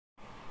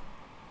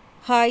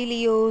Hi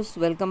Leos,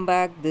 welcome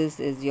back. This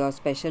is your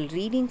special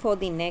reading for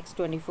the next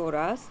 24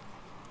 hours.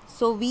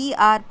 So we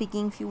are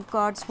picking few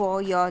cards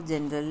for your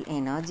general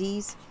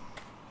energies,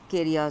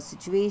 career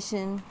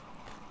situation,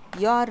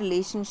 your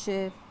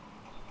relationship.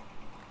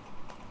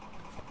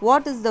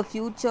 What is the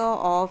future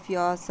of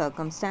your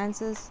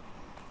circumstances?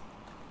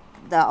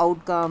 The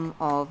outcome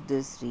of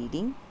this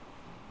reading.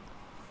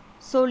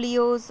 So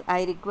Leos,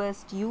 I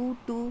request you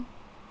to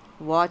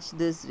watch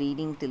this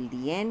reading till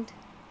the end.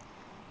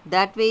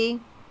 That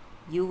way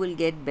you will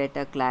get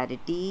better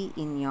clarity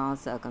in your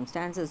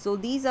circumstances. So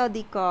these are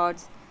the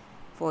cards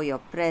for your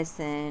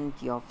present,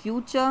 your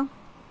future.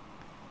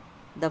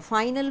 The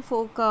final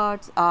four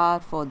cards are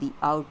for the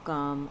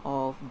outcome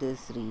of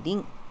this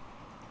reading.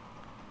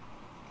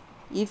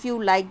 If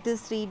you like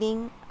this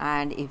reading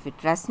and if it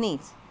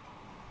resonates,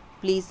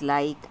 please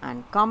like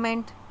and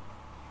comment.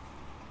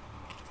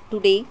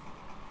 Today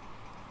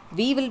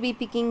we will be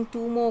picking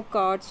two more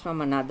cards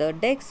from another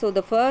deck. So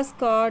the first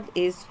card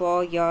is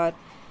for your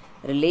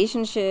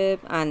relationship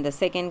and the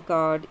second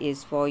card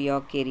is for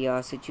your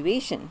career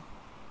situation.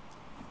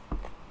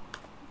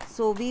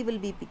 So we will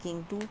be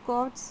picking two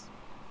cards.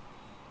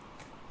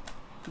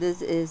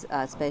 This is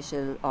a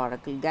special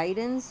oracle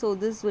guidance. So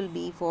this will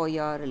be for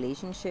your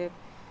relationship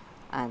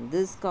and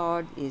this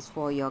card is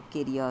for your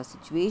career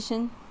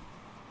situation.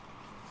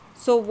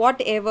 So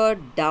whatever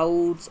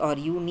doubts or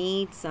you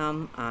need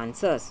some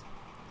answers,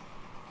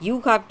 you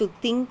have to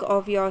think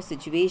of your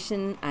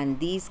situation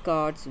and these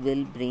cards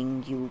will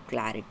bring you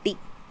clarity.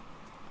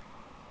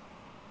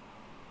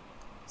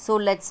 So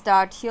let's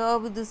start here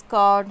with this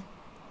card.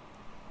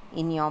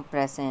 In your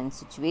present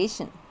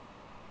situation,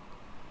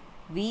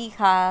 we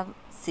have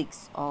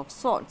Six of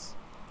Swords.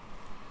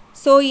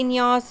 So in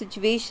your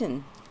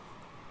situation,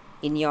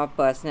 in your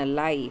personal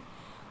life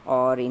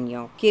or in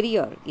your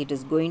career, it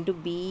is going to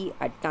be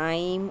a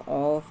time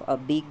of a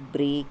big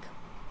break,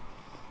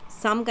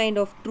 some kind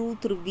of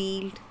truth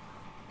revealed.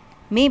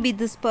 Maybe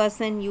this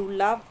person you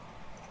love,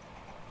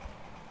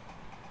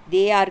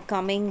 they are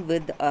coming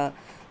with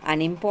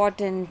an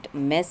important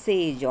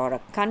message or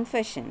a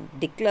confession,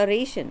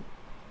 declaration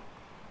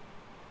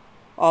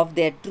of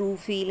their true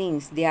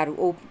feelings. They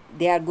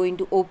are going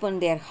to open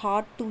their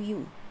heart to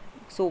you.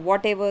 So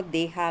whatever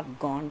they have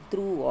gone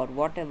through or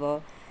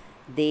whatever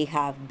they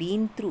have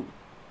been through,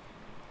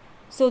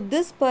 so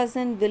this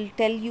person will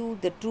tell you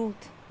the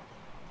truth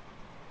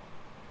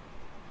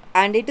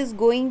and it is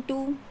going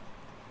to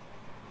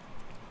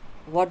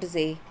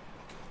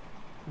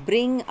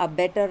bring a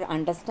better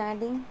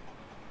understanding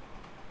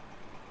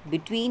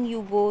between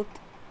you both.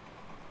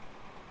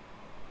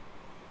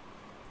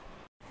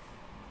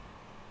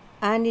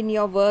 And in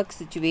your work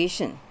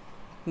situation,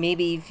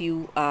 maybe if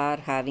you are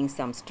having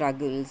some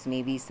struggles,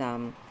 maybe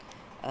some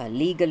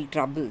legal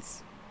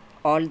troubles,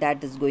 all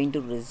that is going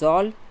to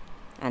resolve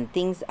and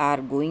things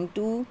are going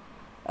to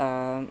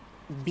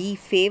be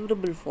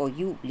favorable for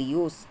you,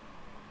 Leos.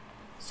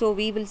 So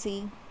we will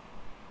see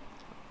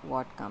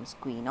what comes.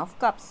 Queen of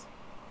Cups.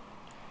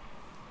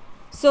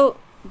 So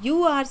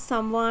you are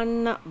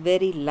someone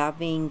very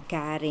loving,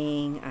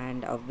 caring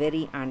and a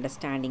very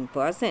understanding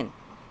person.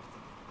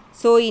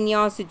 So in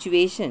your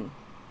situation,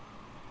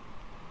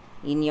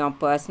 in your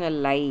personal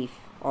life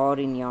or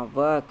in your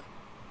work,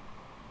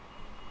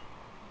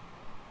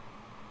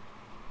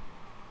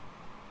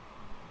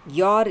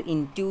 your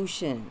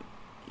intuition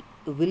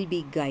will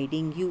be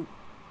guiding you.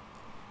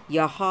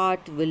 Your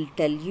heart will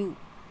tell you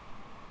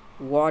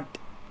what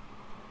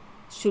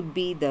should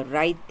be the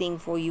right thing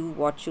for you,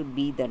 what should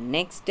be the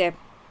next step.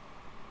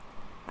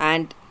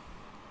 And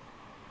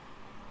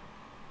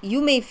you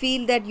may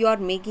feel that you are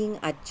making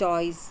a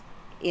choice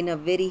in a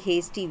very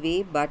hasty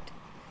way, but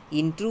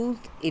in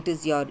truth, it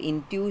is your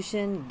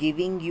intuition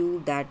giving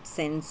you that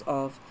sense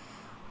of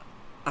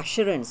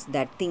assurance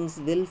that things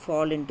will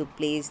fall into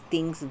place,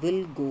 things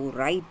will go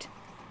right.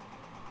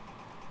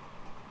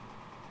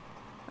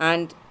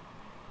 And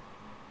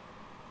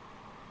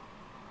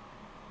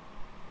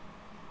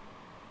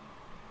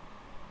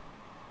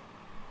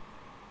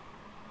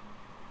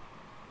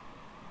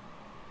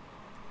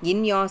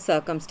in your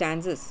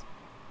circumstances,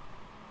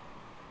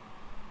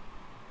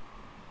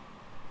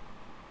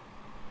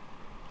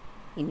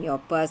 in your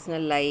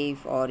personal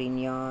life or in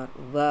your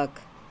work,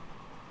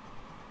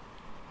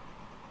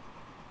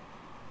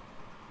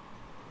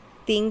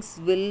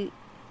 things will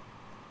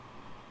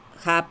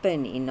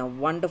happen in a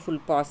wonderful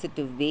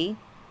positive way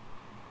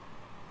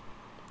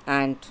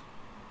and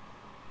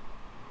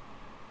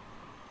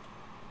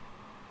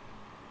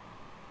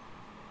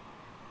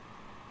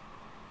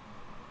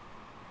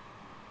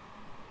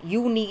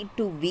you need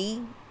to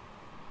be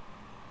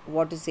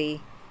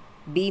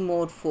be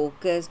more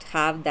focused,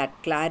 have that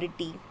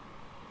clarity.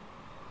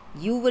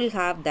 You will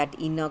have that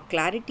inner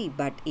clarity,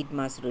 but it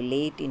must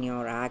relate in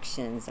your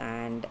actions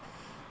and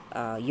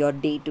your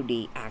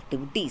day-to-day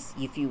activities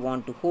if you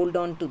want to hold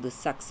on to the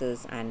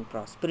success and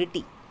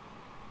prosperity.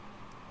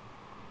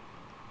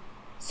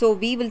 So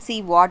we will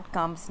see what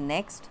comes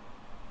next.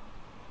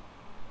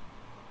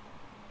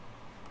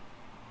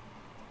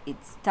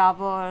 It's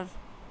Tower,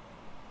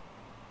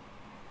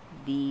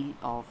 Wheel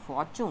of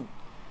Fortune.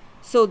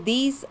 So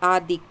these are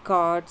the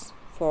cards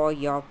for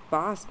your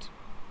past.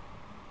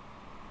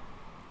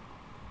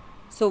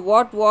 So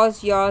what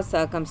was your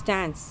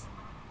circumstance?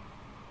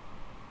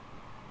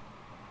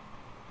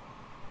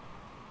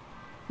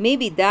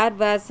 Maybe there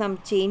were some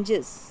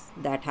changes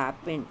that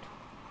happened.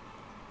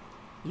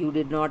 You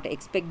did not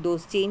expect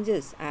those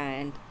changes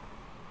and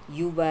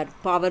you were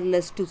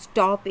powerless to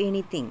stop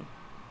anything.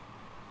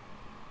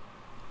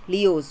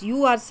 Leos,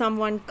 you are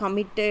someone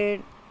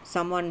committed,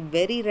 someone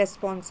very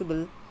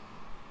responsible.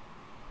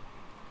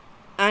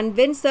 And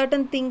when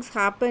certain things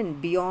happen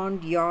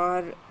beyond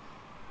your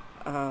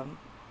uh,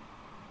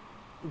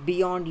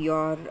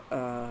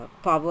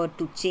 power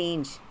to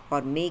change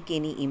or make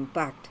any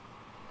impact,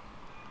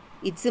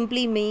 it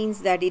simply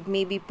means that it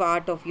may be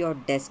part of your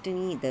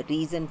destiny, the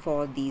reason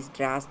for these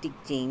drastic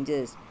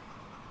changes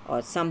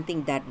or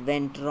something that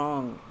went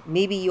wrong.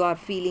 Maybe you are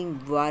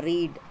feeling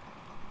worried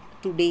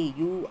today,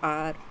 you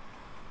are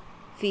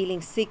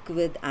feeling sick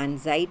with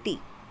anxiety.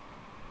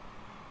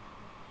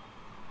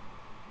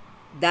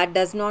 That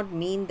does not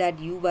mean that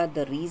you were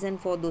the reason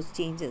for those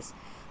changes.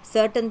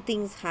 Certain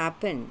things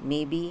happen,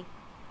 maybe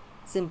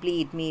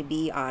simply it may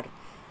be our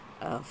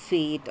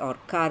fate or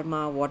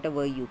karma,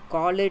 whatever you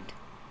call it.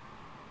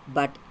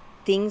 But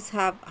things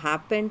have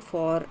happened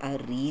for a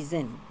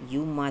reason.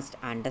 You must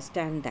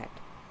understand that.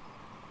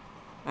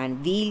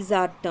 And wheels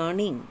are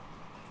turning.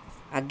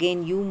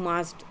 Again, you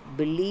must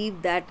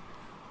believe that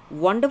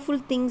wonderful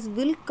things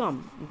will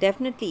come.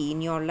 Definitely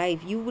in your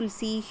life, you will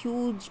see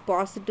huge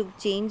positive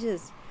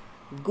changes,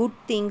 good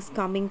things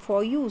coming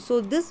for you. So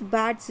this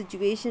bad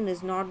situation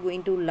is not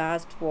going to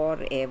last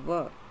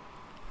forever.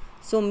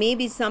 So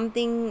maybe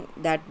something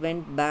that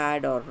went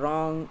bad or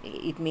wrong,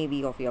 it may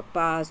be of your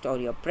past or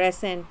your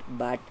present,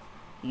 but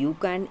you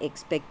can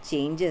expect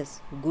changes,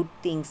 good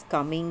things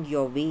coming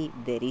your way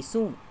very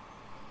soon.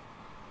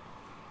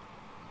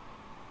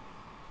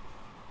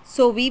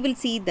 So we will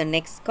see the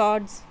next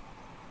cards.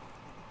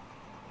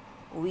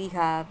 We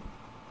have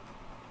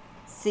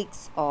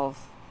Six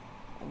of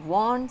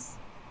Wands,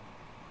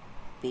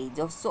 Page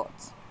of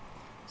Swords.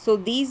 So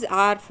these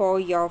are for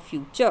your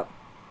future.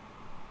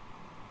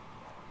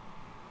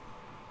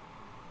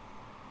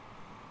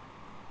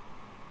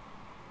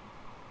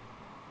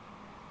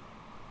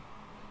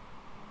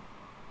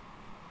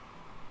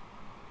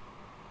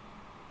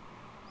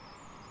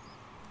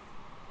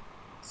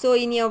 So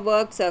in your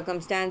work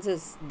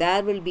circumstances,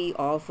 there will be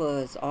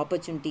offers,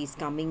 opportunities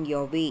coming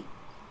your way,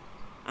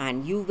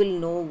 and you will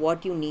know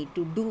what you need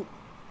to do,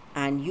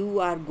 and you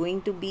are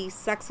going to be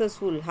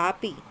successful,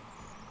 happy,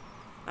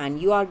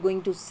 and you are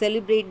going to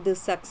celebrate this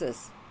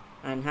success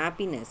and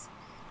happiness,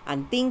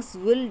 and things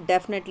will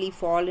definitely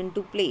fall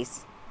into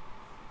place.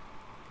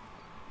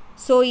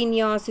 So in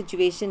your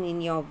situation,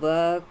 in your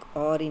work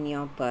or in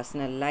your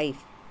personal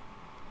life,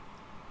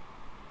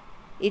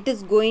 it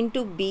is going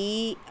to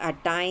be a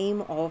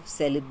time of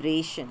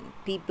celebration.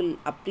 People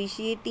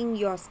appreciating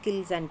your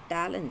skills and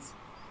talents.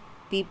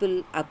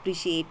 People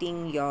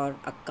appreciating your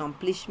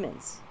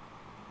accomplishments.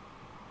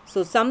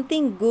 So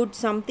something good,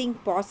 something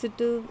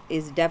positive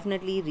is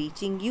definitely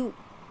reaching you.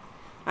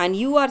 And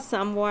you are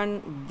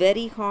someone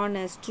very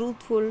honest,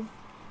 truthful,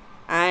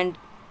 and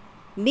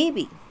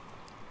maybe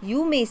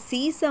you may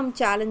see some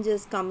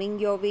challenges coming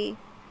your way,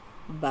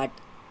 but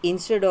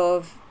instead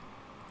of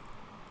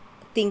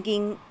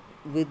thinking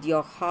with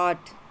your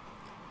heart,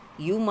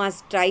 you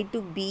must try to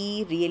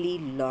be really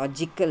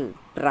logical,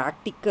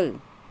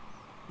 practical.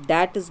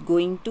 That is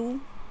going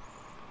to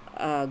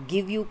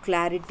give you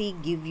clarity,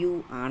 give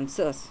you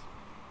answers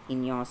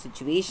in your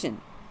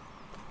situation,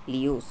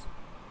 Leos.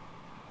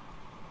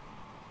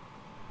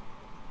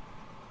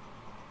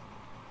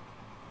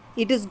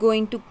 It is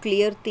going to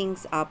clear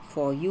things up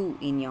for you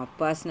in your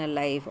personal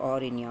life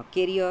or in your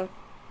career.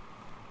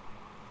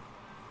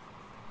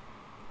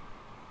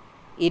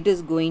 It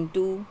is going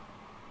to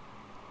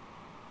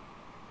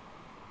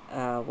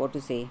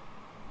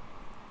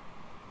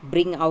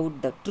bring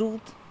out the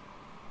truth,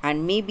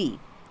 and maybe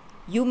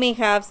you may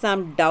have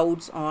some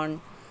doubts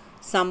on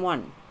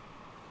someone,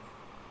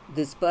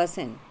 this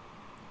person.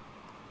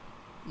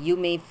 You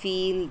may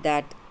feel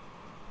that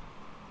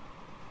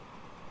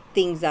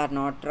things are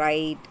not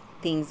right,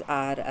 things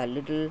are a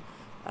little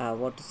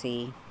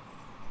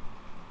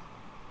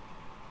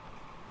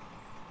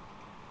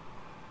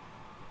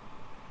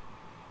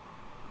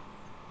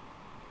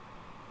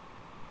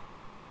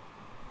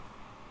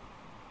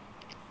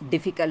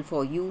difficult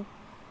for you.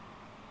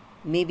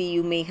 Maybe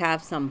you may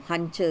have some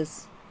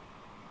hunches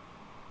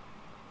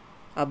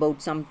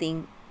about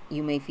something.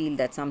 You may feel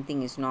that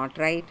something is not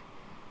right.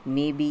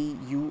 Maybe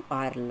you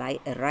are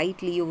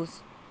right,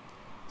 Leos.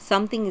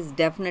 Something is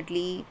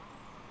definitely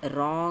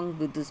wrong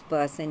with this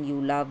person you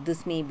love.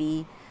 This may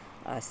be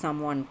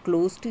someone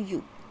close to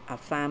you, a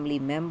family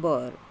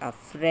member, a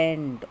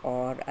friend,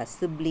 or a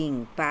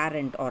sibling,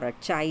 parent, or a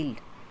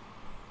child.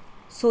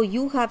 So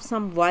you have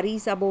some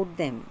worries about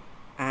them,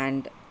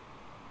 and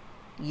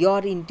your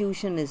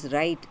intuition is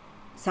right.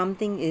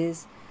 Something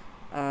is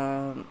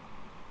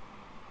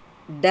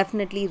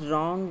definitely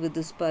wrong with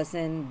this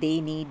person. They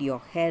need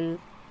your help,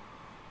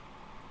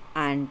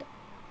 and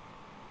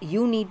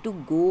you need to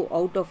go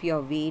out of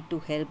your way to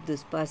help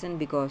this person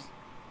because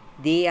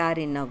they are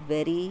in a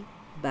very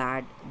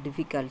bad,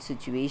 difficult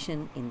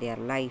situation in their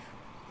life.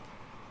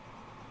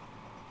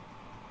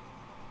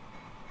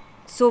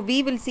 So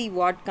we will see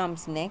what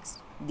comes next.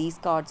 These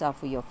cards are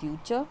for your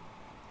future.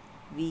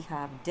 We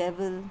have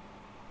Devil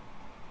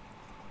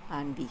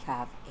and we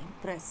have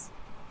Empress.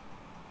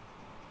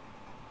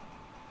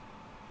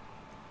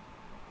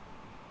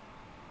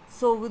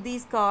 So with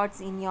these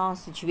cards in your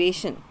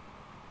situation,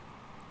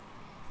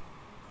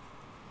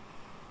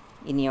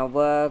 in your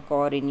work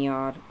or in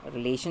your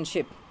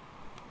relationship,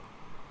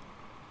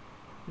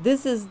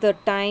 this is the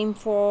time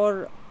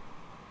for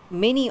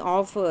many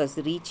offers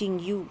reaching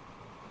you,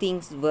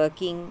 things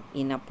working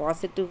in a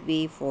positive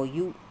way for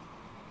you.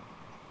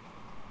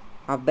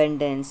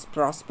 Abundance,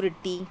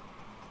 prosperity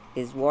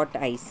is what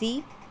I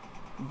see,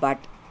 but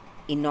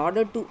in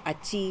order to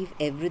achieve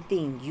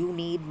everything, you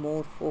need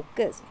more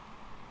focus.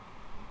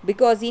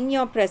 Because in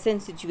your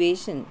present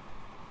situation,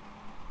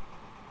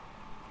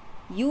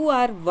 you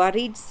are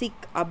worried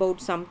sick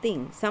about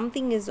something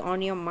is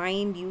on your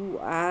mind. You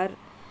are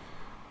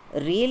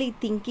really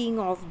thinking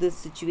of this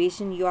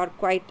situation. You are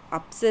quite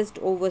obsessed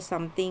over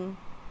something.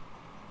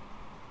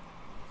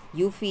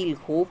 You feel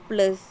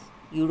hopeless.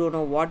 You don't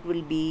know what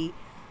will be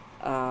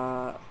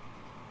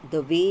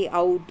the way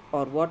out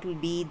or what will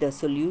be the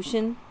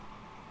solution.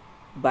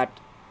 But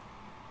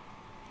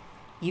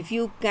if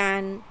you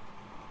can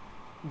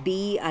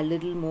be a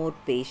little more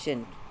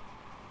patient,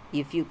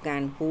 if you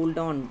can hold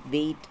on,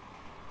 wait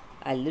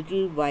a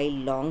little while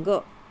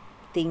longer,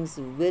 things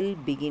will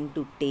begin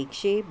to take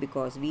shape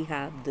because we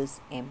have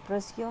this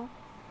Empress here.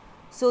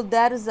 So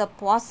there is a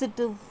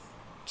positive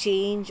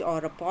change or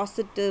a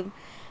positive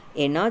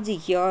energy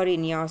here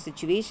in your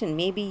situation.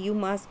 Maybe you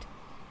must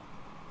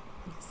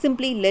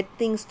simply let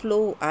things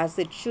flow as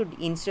it should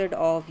instead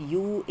of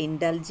you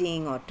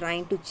indulging or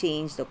trying to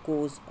change the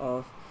course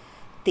of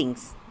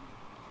things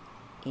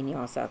in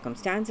your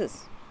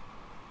circumstances.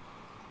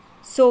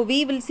 So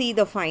we will see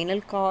the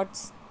final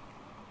cards.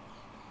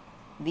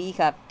 We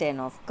have 10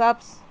 of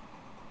Cups,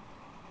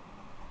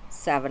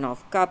 7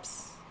 of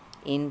Cups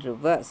in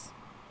reverse.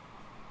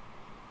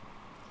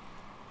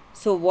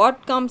 So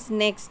what comes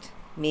next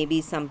may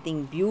be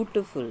something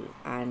beautiful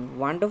and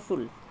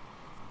wonderful,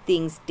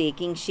 things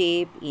taking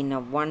shape in a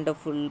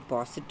wonderful,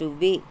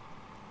 positive way.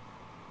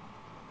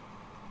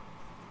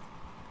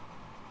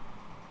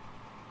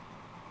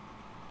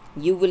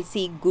 You will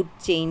see good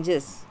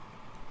changes,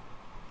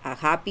 a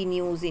happy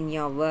news in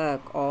your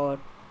work or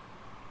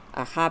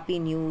a happy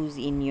news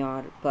in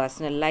your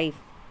personal life,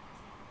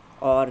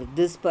 or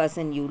this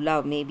person you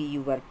love, maybe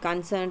you were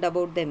concerned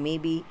about them,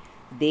 maybe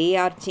they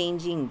are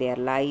changing, their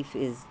life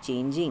is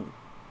changing.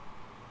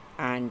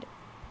 And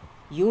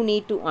you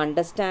need to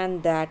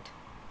understand that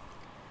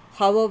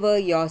however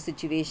your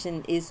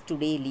situation is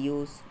today,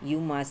 Leos, you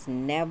must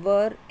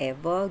never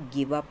ever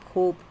give up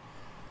hope,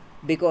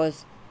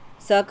 because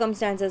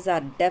circumstances are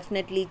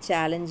definitely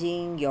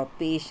challenging your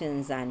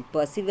patience and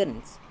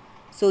perseverance.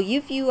 So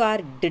if you are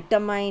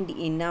determined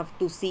enough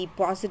to see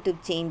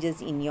positive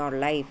changes in your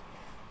life,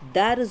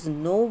 there is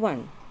no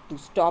one to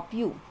stop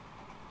you.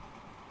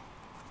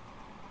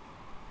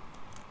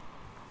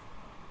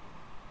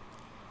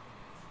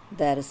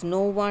 There is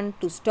no one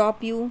to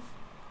stop you,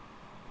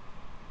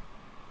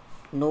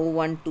 no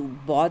one to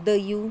bother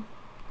you,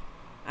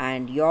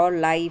 and your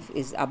life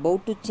is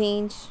about to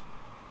change,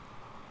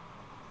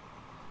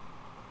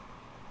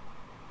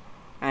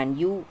 and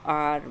you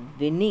are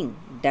winning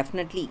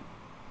definitely.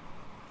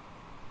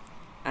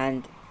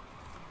 And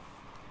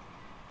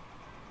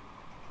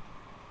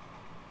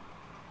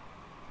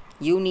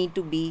you need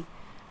to be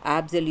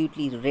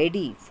absolutely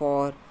ready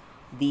for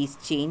these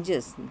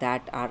changes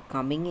that are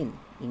coming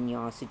in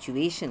your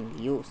situation,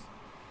 Leos.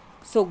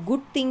 So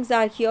good things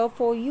are here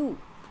for you,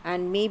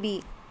 and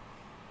maybe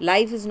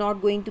life is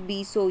not going to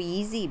be so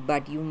easy,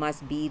 but you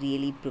must be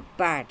really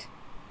prepared.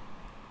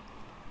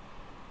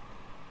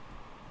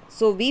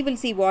 So we will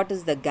see what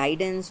is the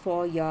guidance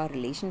for your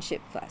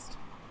relationship first.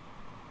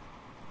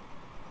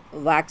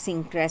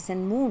 Waxing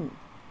crescent moon.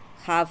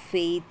 Have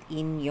faith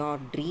in your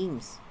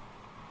dreams.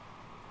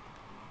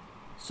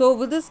 So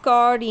with this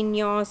card in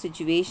your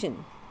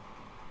situation,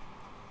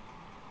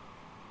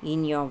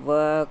 in your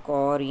work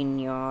or in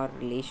your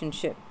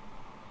relationship,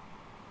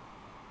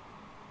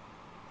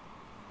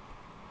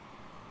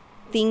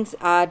 things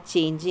are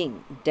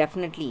changing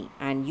definitely,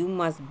 and you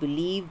must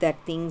believe that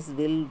things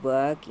will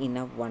work in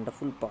a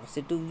wonderful,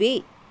 positive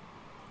way.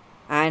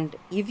 And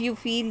if you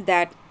feel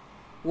that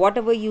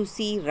whatever you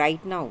see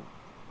right now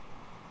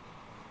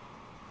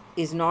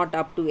is not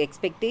up to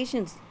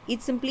expectations,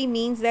 it simply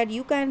means that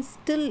you can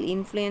still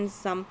influence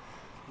some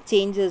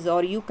changes,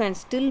 or you can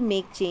still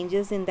make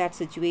changes in that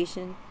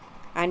situation.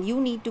 And you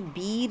need to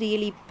be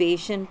really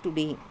patient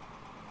today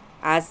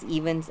as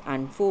events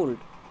unfold.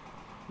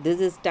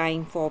 This is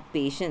time for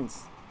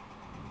patience,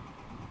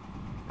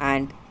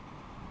 and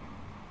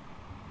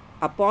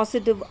a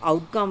positive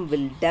outcome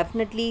will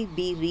definitely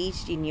be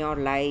reached in your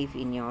life,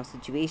 in your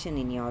situation,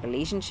 in your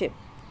relationship.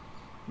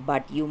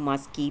 But you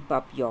must keep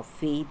up your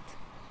faith,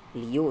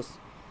 Leos.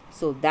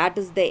 So that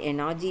is the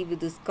energy with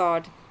this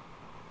card.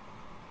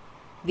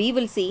 We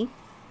will see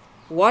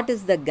what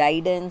is the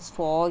guidance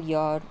for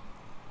your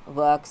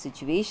work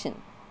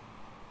situation.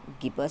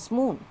 Gibbous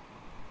Moon.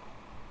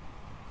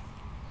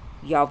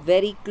 You are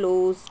very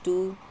close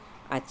to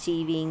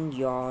achieving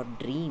your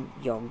dream,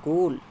 your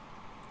goal.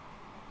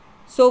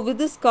 So with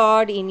this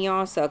card in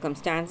your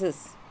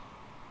circumstances,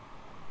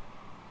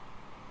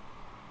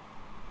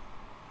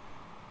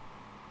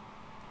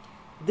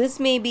 this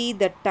may be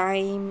the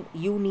time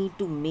you need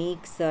to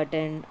make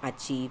certain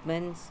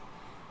achievements.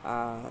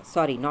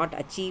 Not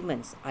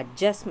achievements,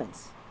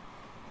 adjustments.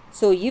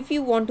 So if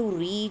you want to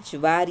reach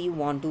where you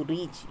want to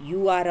reach,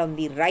 you are on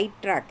the right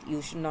track.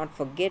 You should not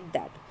forget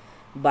that.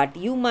 But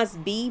you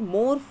must be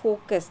more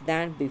focused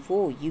than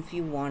before if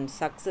you want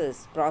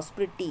success,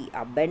 prosperity,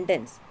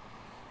 abundance,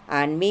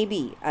 and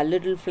maybe a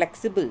little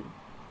flexible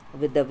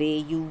with the way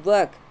you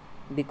work,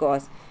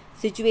 because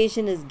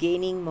situation is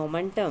gaining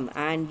momentum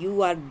and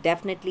you are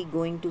definitely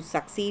going to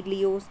succeed,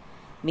 Leos.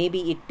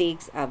 Maybe it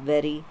takes a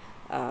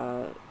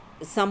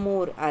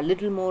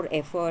little more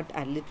effort,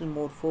 a little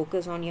more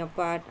focus on your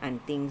part,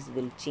 and things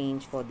will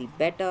change for the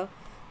better.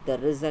 The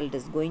result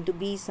is going to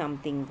be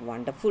something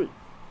wonderful.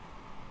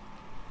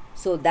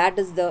 So that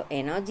is the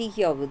energy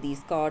here with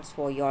these cards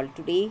for y'all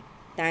today.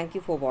 Thank you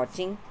for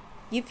watching.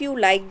 If you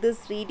like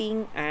this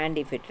reading and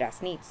if it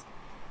resonates,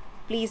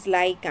 please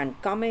like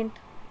and comment.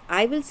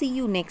 I will see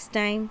you next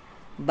time.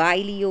 Bye,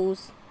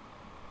 Leos.